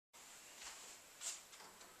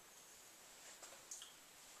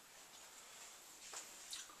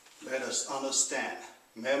let us understand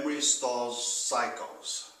memory stores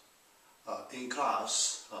cycles. In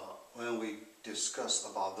class, when we discussed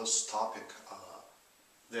about this topic,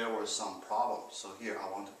 there were some problems. So here I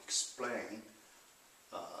want to explain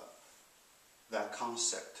that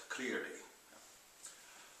concept clearly.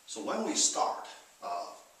 So when we start,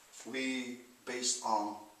 we based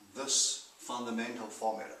on this fundamental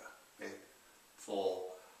formula, okay, for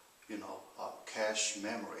cache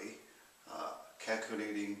memory,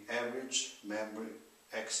 calculating average memory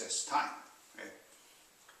access time. Okay.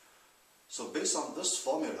 So based on this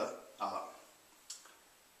formula,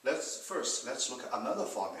 let's look at another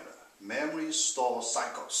formula: memory store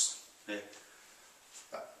cycles. Okay.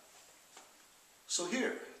 So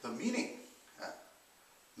here the meaning: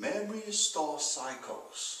 memory store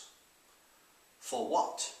cycles. For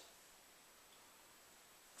what?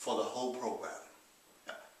 For the whole program.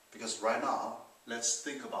 Because right now, let's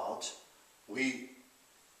think about we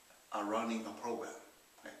are running a program.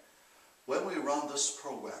 Okay? When we run this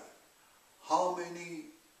program, how many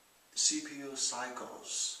CPU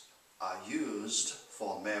cycles are used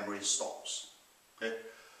for memory stores? Okay?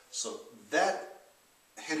 So that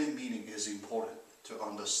hidden meaning is important to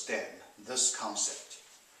understand this concept.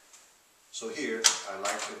 So here I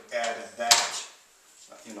like to add that,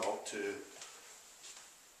 to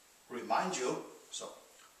remind you. So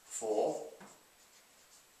for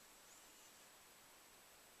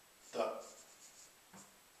the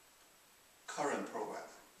current program,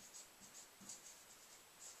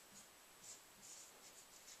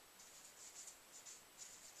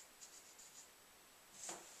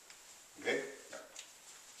 okay?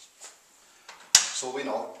 So we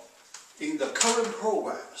know in the current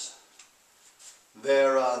programs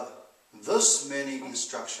there are this many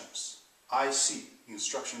instructions. IC,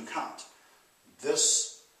 instruction count.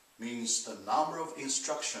 This means the number of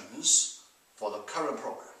instructions for the current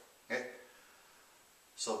program. Okay?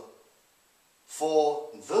 So for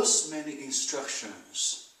this many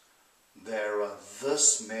instructions, there are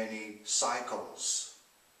this many cycles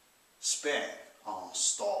spent on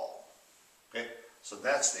stall. Okay? So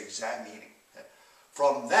that's the exact meaning. Okay?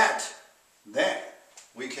 From that, then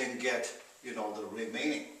we can get the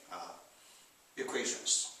remaining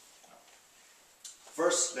equations.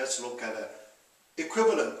 First, let's look at the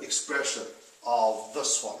equivalent expression of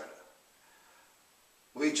this formula.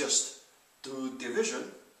 We just do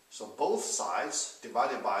division, so both sides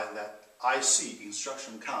divided by that IC,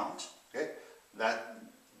 instruction count. Okay,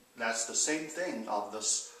 that's the same thing of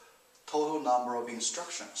this total number of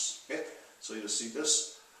instructions. Okay, so you see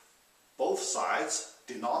this, both sides,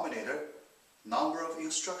 denominator, number of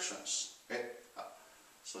instructions. Okay,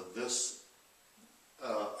 so this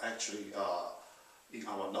actually in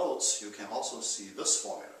our notes you can also see this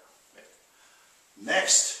formula. Okay.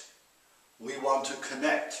 Next, we want to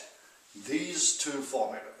connect these two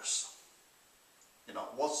formulas.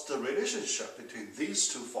 What's the relationship between these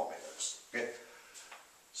two formulas? Okay,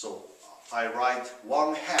 so I write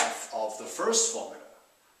 1/2 of the first formula.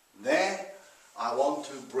 Then I want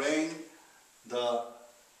to bring the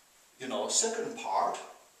second part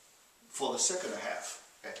for the second half.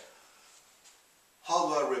 Okay. How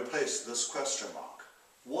do I replace this question mark?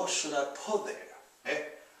 What should I put there? Okay.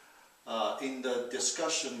 In the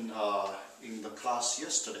discussion in the class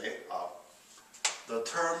yesterday, the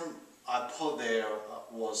term I put there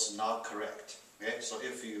was not correct. Okay. So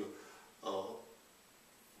if you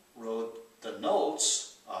wrote the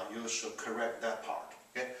notes, you should correct that part.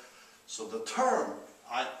 Okay. So the term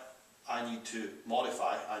I need to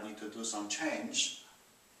modify. I need to do some change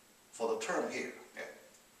for the term here. Okay.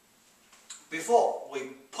 Before we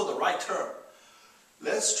put the right term,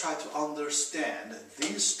 let's try to understand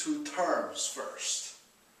these two terms first.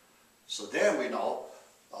 So then we know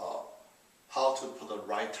how to put the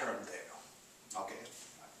right term there. Okay.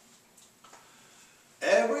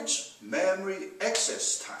 Average memory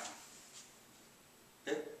access time.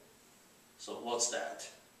 Okay. So what's that?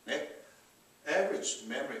 Okay. Average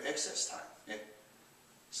memory access time. Okay.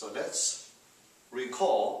 So let's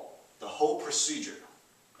recall the whole procedure.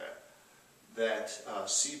 Okay. That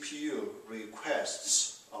CPU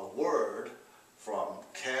requests a word from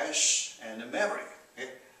cache and memory.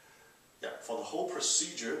 Okay. Yeah, for the whole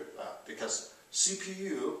procedure, because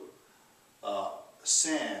CPU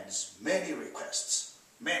sends many requests,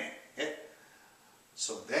 many. Okay.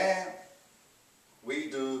 So then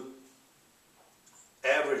we do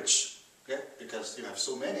average. Okay, because you have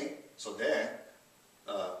so many, so then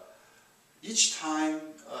each time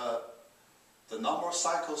the number of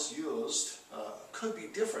cycles used could be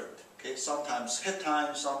different. Okay, sometimes hit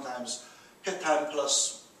time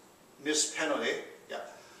plus miss penalty. Yeah.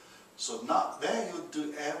 So now then you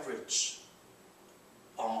do average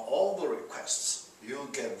on all the requests, you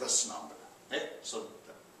get this number. Okay? So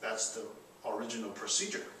that's the original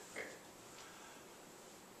procedure. Okay?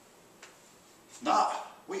 Now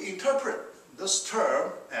we interpret this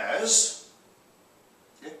term as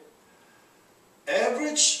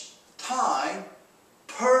average time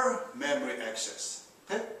per memory access.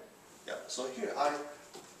 Okay? Yeah. So here I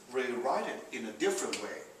rewrite it in a different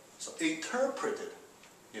way. So interpret it,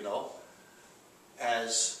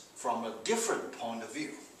 as from a different point of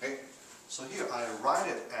view. Okay? So here I write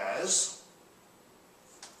it as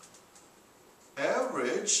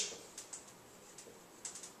average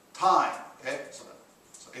time. Okay? So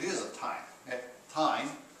it is a time. Okay? Time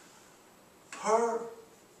per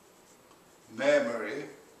memory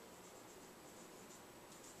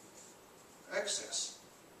access.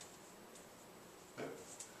 Okay?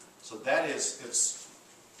 So that is its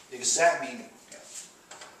exact meaning. Yeah.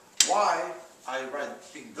 Why I write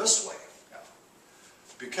in this way? Yeah.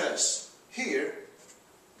 Because here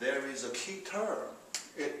there is a key term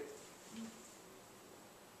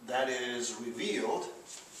that is revealed,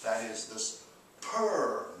 that is this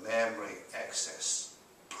per memory access.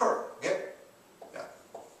 Per, okay? Yeah.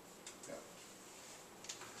 Yeah.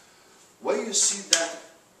 When you see that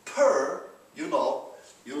per, you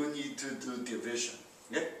need to do division.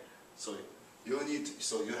 Okay? So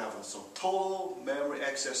you have some total memory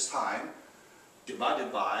access time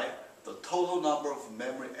divided by the total number of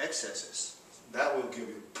memory accesses. That will give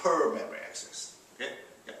you per memory access. Okay?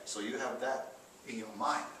 Yeah. So you have that in your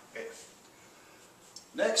mind. Okay?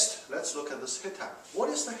 Next, let's look at this hit time. What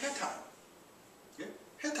is the hit time? Okay?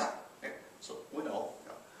 Hit time. Okay? So we know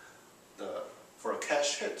for a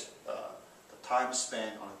cache hit, the time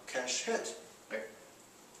spent on a cache hit. Okay?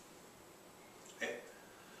 Okay?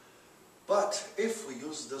 But if we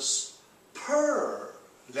use this per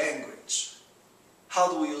language, how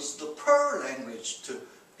do we use the per language to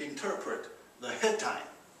interpret the hit time?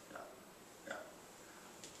 Yeah.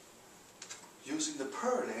 Using the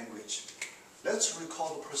per language, let's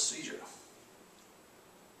recall the procedure.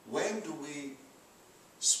 When do we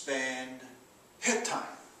spend hit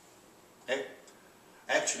time? Okay?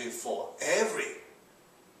 Actually, for every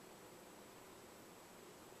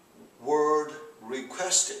word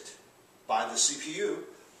requested by the CPU,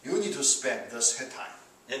 you need to spend this hit time.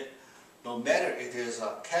 Okay? No matter it is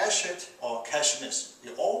a cache hit or cache miss,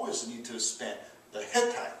 you always need to spend the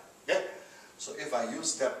hit time. Okay? So if I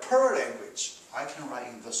use that per language, I can write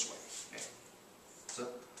in this way. Okay? So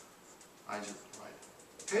I just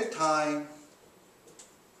write hit time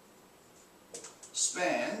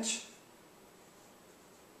spent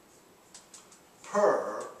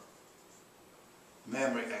per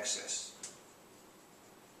memory access.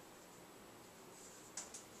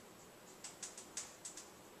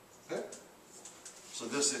 Okay? So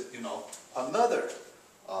this is, another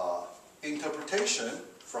interpretation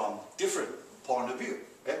from different point of view.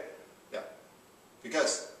 Okay? Yeah.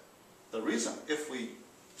 Because the reason, if we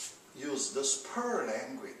use this per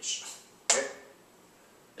language, okay?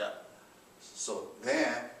 Yeah. So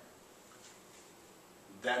then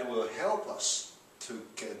that will help us to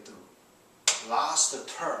get the last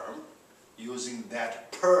term using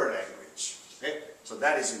that per language. Okay? So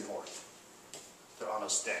that is important to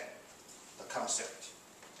understand the concept.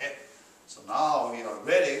 Okay? So now we are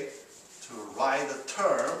ready to write the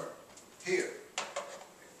term here.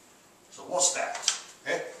 So what's that?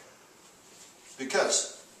 Okay?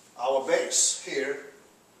 Because our base here,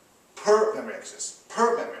 per memory access,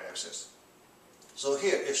 per memory access. So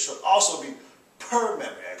here it should also be per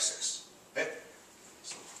memory access. Okay?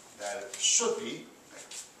 So that it should be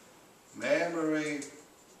memory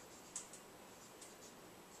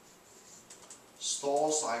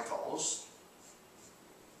store cycles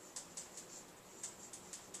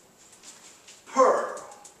per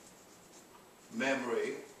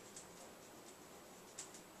memory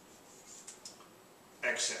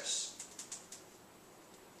access.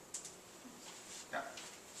 Yeah.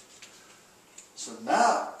 So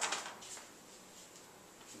now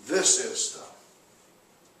this is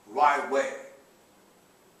the right way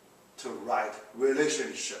to write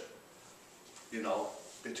relationship,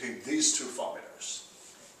 between these two formulas.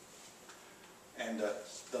 And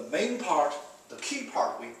the main part, the key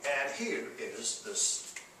part we add here is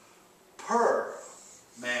this per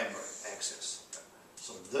memory access.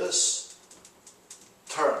 So this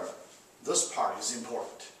term, this part is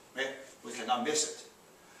important. Okay? We cannot miss it.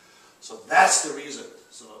 So that's the reason.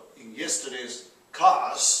 So in yesterday's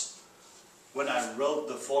class, when I wrote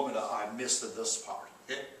the formula, I missed this part.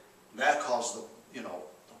 Okay? That caused the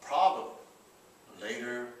problem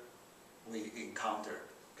later we encountered.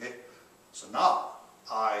 Okay?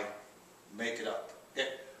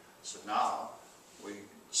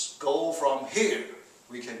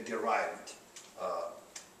 derived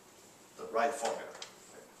the right formula.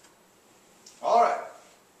 Okay. All right,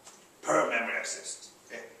 per memory access.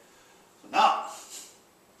 Okay. So now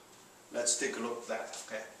let's take a look at that.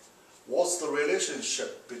 Okay, what's the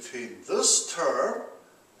relationship between this term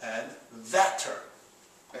and that term?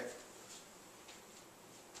 Okay.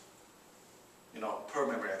 You know, per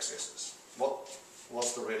memory access.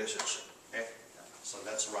 What's the relationship? Okay. So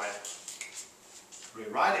let's write it.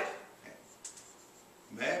 Rewrite it. Okay.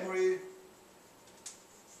 Memory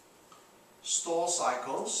store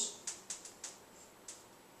cycles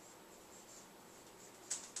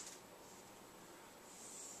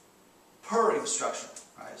per instruction,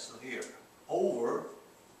 right? So here, over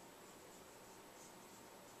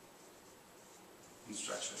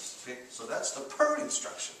instructions. Okay, so that's the per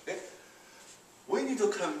instruction. Okay, we need to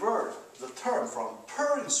convert the term from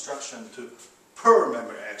per instruction to per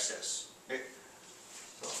memory access. Okay,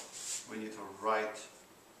 so we need to write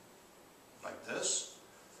like this: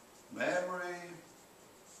 memory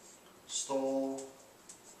store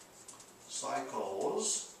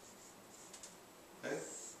cycles, okay,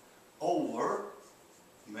 over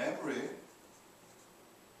memory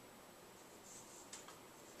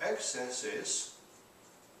accesses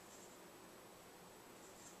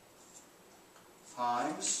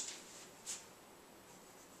times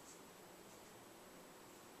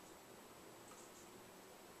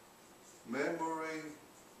memory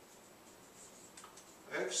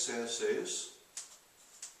accesses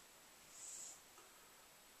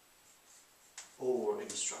over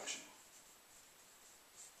instruction.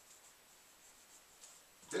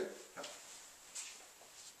 Okay? Yeah.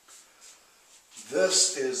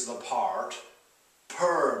 This is the part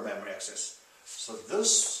per memory access. So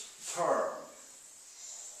this term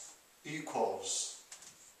equals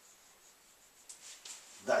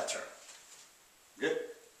that term. Good?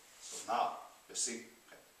 So now you see,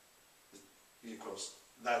 okay, it equals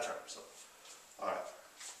that term. So, all right.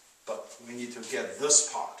 But we need to get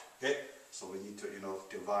this part. Okay? So we need to,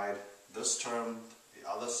 divide this term, the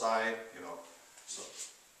other side, so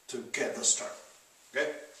to get this term.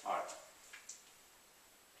 Okay? All right.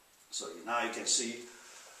 So now you can see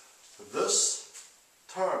this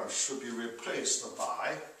term should be replaced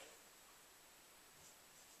by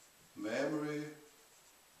memory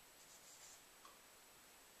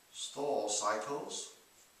store cycles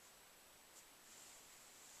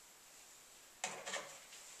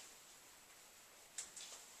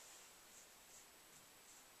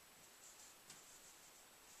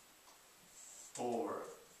over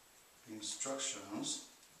instructions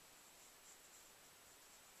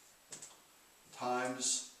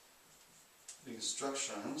times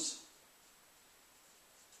instructions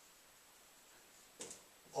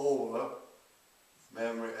over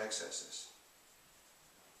memory accesses.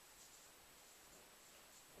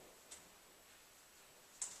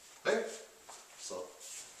 Okay? So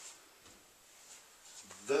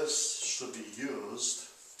this should be used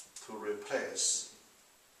to replace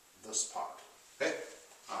this part. Okay?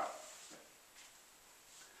 Alright.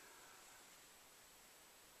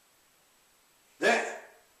 Then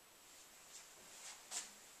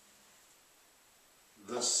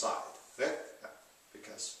this side. Okay? Yeah.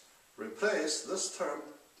 Because replace this term,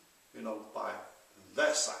 by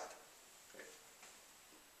that side. Okay?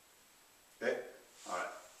 Okay? Alright.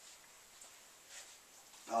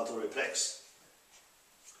 How to replace?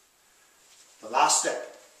 The last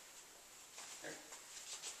step. Okay?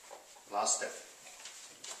 Last step.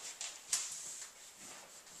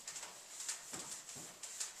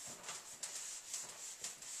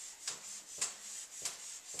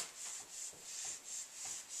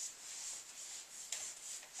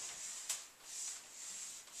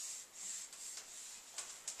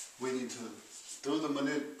 We need to do the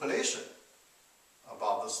manipulation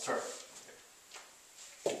about this term.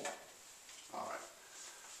 Okay. All right.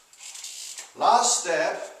 Last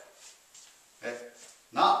step. Okay.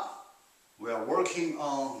 Now we are working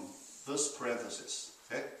on this parenthesis.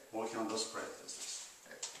 Okay. Working on this parenthesis.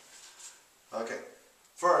 Okay. Okay.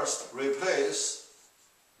 First, replace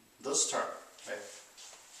this term. Okay.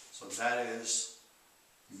 So that is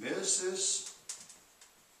Mrs.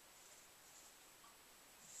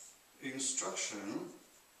 instruction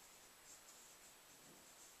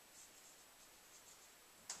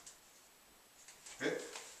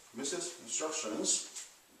Mrs. instructions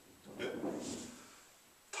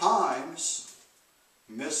times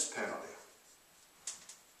miss penalty.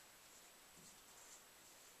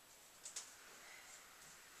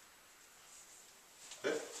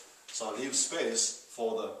 Okay? So I leave space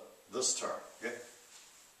for this term. Okay?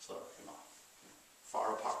 So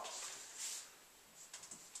far apart.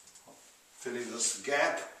 Filling this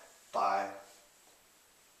gap by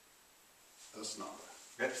this number.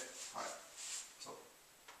 Okay? All right. So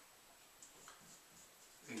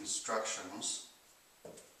instructions.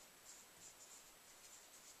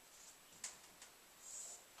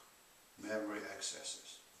 Memory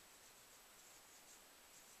accesses.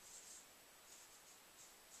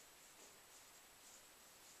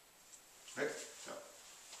 Okay? Yeah.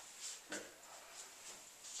 Okay.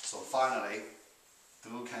 So finally,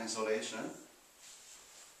 do cancellation.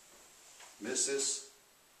 Misses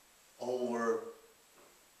over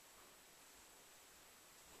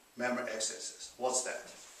memory accesses. What's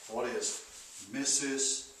that? What is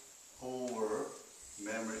misses over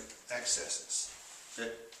memory accesses?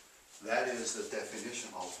 Okay? That is the definition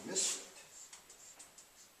of miss rate.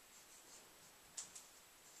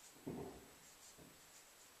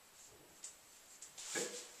 Okay?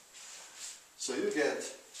 So you get,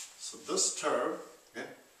 so this term, okay,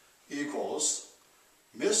 equals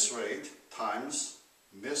miss rate times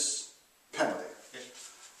miss penalty. Okay?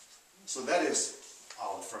 So that is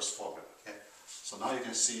our first formula. Okay? So now you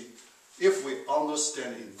can see, if we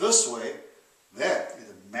understand it this way, then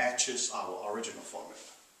it matches our original formula.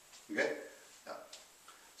 Okay? Yeah.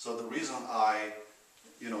 So the reason I,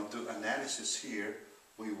 do analysis here,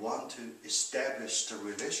 we want to establish the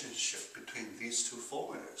relationship between these two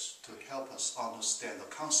formulas to help us understand the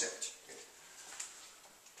concept. Okay?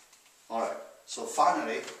 All right. So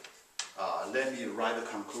finally, let me write a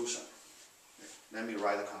conclusion. Okay? Let me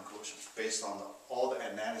write a conclusion based on all the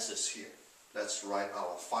analysis here. Let's write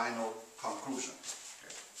our final conclusion.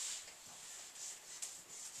 Okay?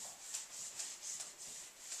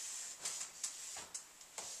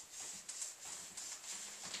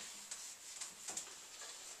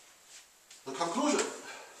 The conclusion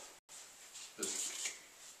is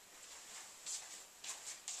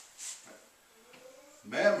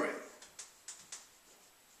memory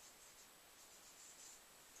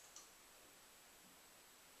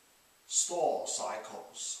store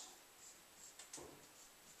cycles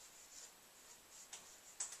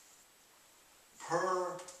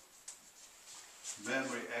per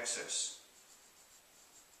memory access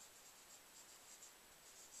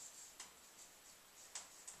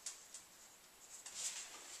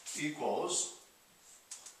equals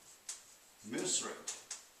miss rate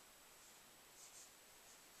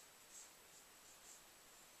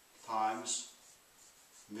times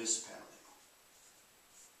miss penalty.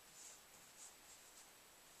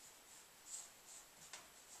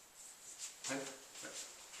 Okay?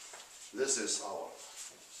 This is our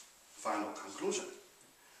final conclusion.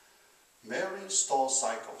 Memory store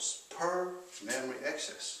cycles per memory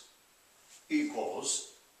access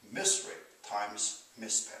equals miss rate times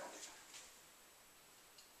miss penalty.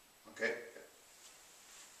 Okay?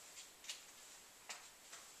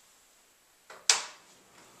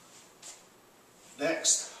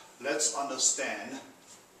 Next, let's understand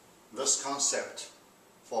this concept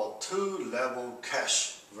for two-level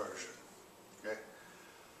cache version. Okay?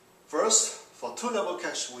 First, for two-level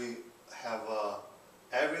cache, we have a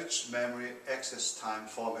average memory access time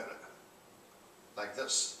formula, like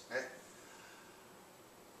this. Okay?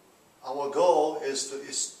 Our goal is to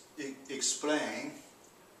explain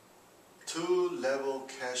two-level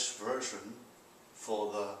cache version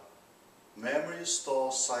for the memory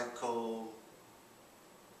store cycle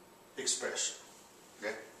expression.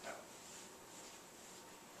 Okay? Yeah.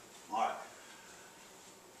 All right.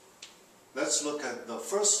 Let's look at the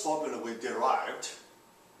first formula we derived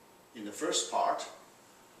in the first part.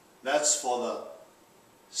 That's for the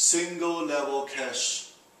single level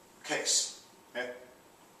cache case. Okay?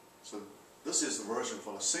 So this is the version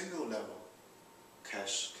for the single level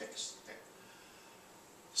cache case. Okay?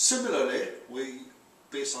 Similarly,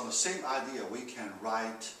 based on the same idea, we can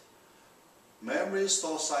write memory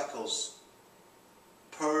store cycles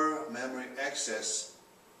per memory access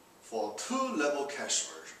for two-level cache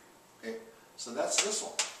version. Okay? So that's this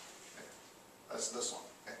one. Okay? That's this one.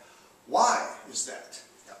 Okay? Why is that?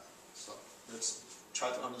 Yeah. So let's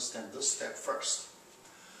try to understand this step first.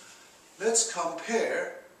 Let's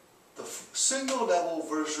compare the single level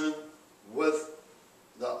version with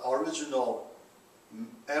the original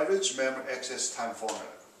average memory access time formula.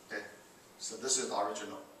 Okay? So this is the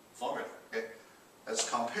original formula. Okay? Let's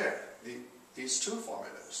compare these two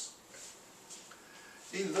formulas.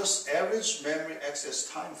 In this average memory access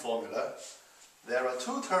time formula, there are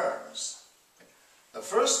two terms. The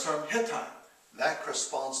first term, hit time, that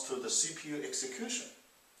corresponds to the CPU execution.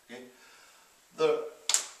 Okay? The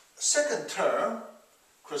second term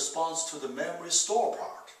corresponds to the memory store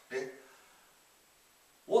part. Okay?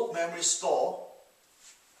 What memory store?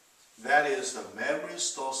 That is the memory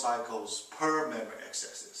store cycles per memory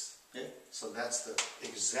accesses. Okay? So that's the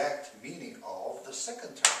exact meaning of the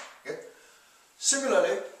second term. Okay?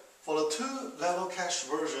 Similarly, for the two-level cache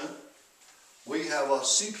version, we have a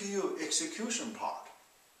CPU execution part,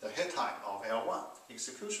 the head time of L1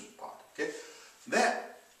 execution part. Okay? Then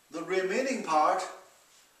the remaining part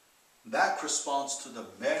that corresponds to the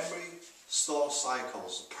memory store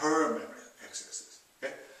cycles per memory accesses.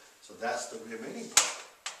 Okay? So that's the remaining part.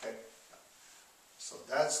 Okay? So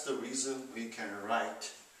that's the reason we can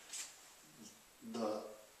write the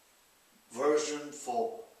version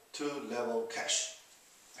for two-level cache.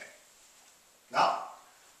 Okay. Now,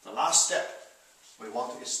 the last step, we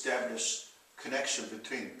want to establish connection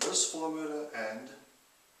between this formula and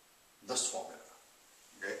this formula.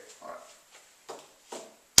 Okay, all right.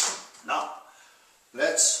 Now,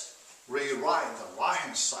 let's rewrite the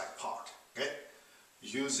right-hand side part. Okay,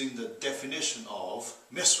 using the definition of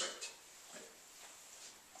miss rate. Okay.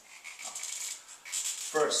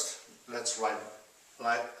 First, let's write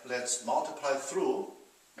it. Let's multiply through.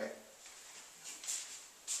 Okay.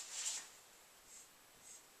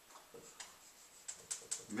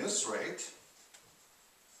 Miss rate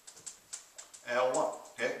L1,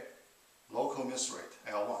 okay, local miss rate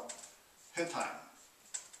L1, hit time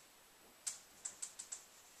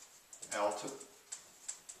L2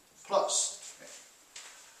 plus. Okay.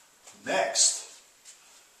 Next,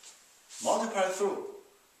 multiply through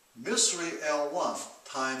miss rate L1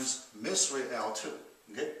 times miss rate L2.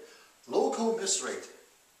 Okay, local miss rate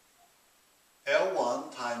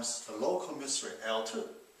L1 times the local miss rate L2.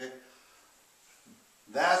 Okay.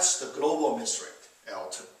 That's the global miss rate,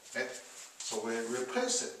 L2. Okay? So we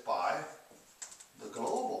replace it by the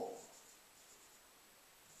global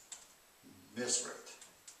miss rate,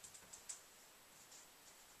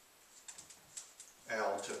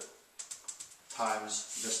 L2,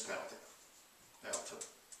 times miss penalty, L2.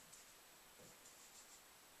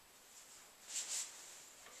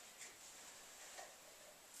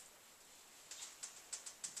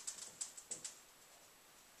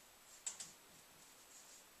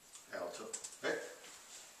 Okay?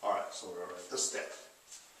 Alright, so we'll write this step.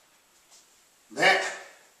 Then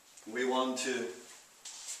we want to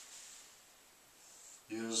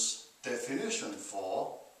use definition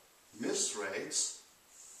for miss rates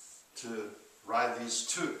to write these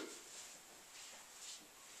two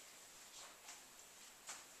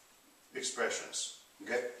expressions.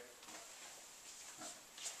 Okay?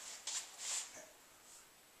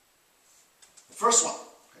 The first one,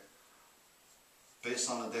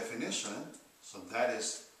 based on the definition, so that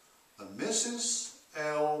is the misses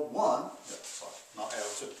L1, sorry, not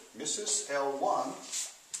L2, misses L1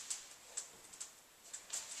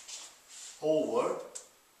 over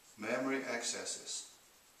memory accesses.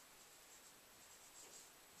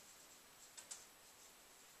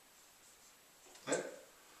 Okay?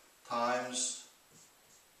 Times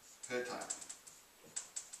head time,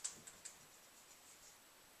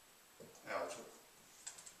 L2,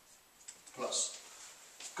 plus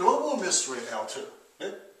global miss rate L2.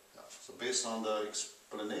 Okay? So based on the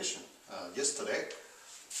explanation yesterday,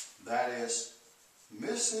 that is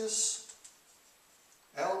misses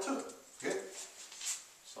L2. Okay?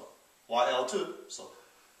 So why L2? So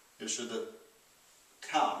you should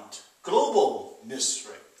count global miss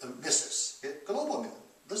rate, misses. Okay?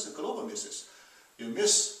 This is global misses. You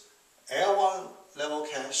miss L1 level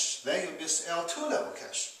cache, then you miss L2 level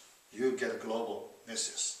cache. You get global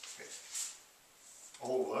misses. Okay?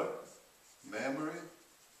 Over memory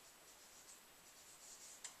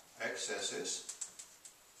accesses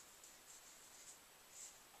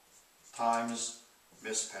times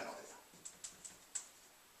miss penalty.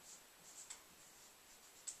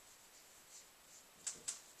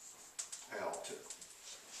 L2.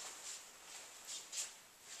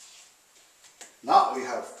 Now we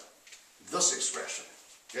have this expression.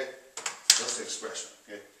 Okay? This expression.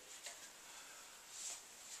 Okay?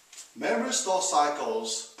 Memory store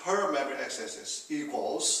cycles per memory accesses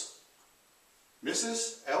equals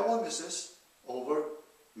misses, L1 misses over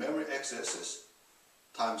memory accesses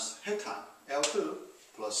times head time, L2,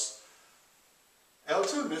 plus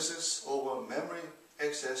L2 misses over memory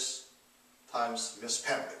access times miss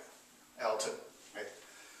penalty, L2. Right?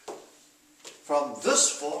 From this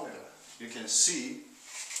formula, you can see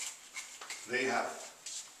they have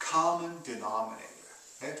common denominator.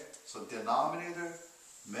 Okay? So denominator,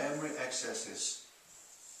 memory access is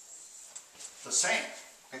the same.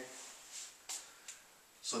 Okay?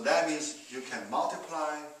 So that means you can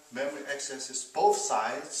multiply memory accesses both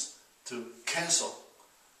sides to cancel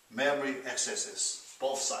memory accesses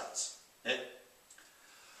both sides. Okay?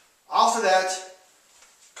 After that,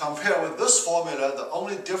 Compared with this formula, the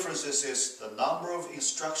only difference is the number of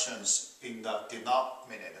instructions in the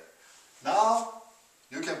denominator. Now,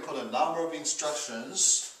 you can put a number of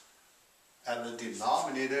instructions at the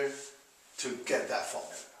denominator to get that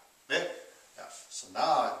formula. Okay? Yeah. So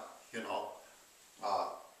now, you know,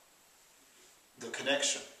 the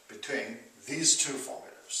connection between these two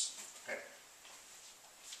formulas. Okay?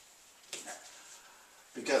 Yeah.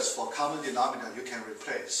 Because for common denominator, you can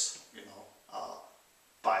replace, you know,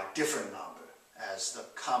 by different number as the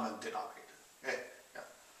common denominator. Okay? Yeah.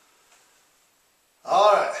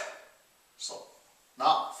 All right. So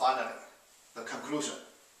now, finally, the conclusion,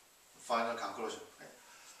 the final conclusion. Okay?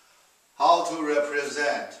 How to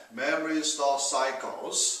represent memory store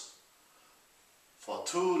cycles for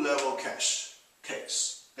two-level cache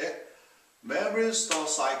case. Okay? Memory store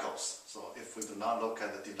cycles. So if we do not look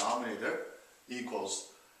at the denominator, equals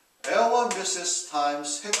L1 misses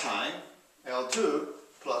times hit time, L2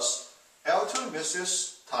 plus L2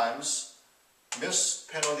 misses times miss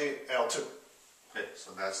penalty L2. Okay,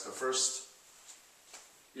 so that's the first,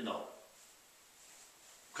 you know,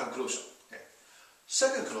 conclusion. Okay.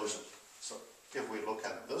 Second conclusion. So if we look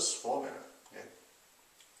at this formula, okay,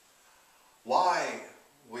 why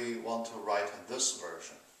we want to write in this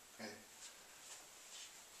version, okay,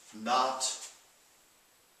 not,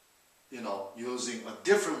 you know, using a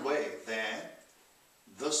different way than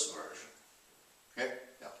this version. Okay?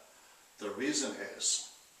 Yeah. The reason is,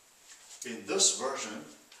 in this version,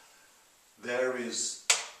 there is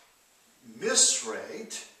miss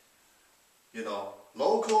rate, you know,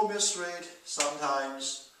 local miss rate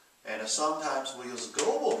sometimes, and sometimes we use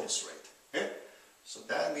global miss rate. Okay? So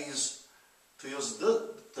that means to use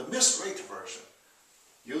the miss rate version,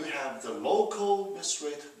 you have the local miss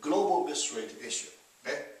rate, global miss rate issue.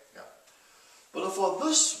 Okay? Yeah. But for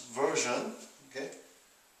this version, okay,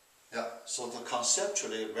 yeah, so the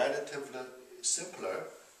conceptually relatively simpler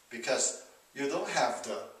because you don't have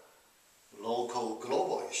the local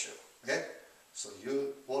global issue. Okay? So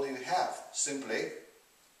what do you have? Simply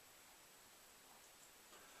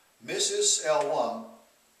misses L1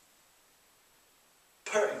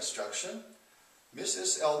 per instruction,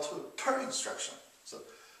 misses L2 per instruction. So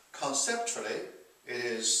conceptually it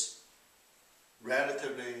is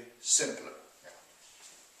relatively simpler.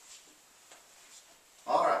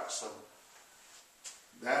 Alright, so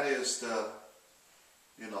that is the,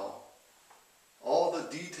 you know, all the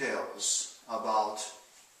details about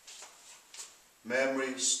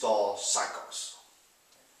memory store cycles.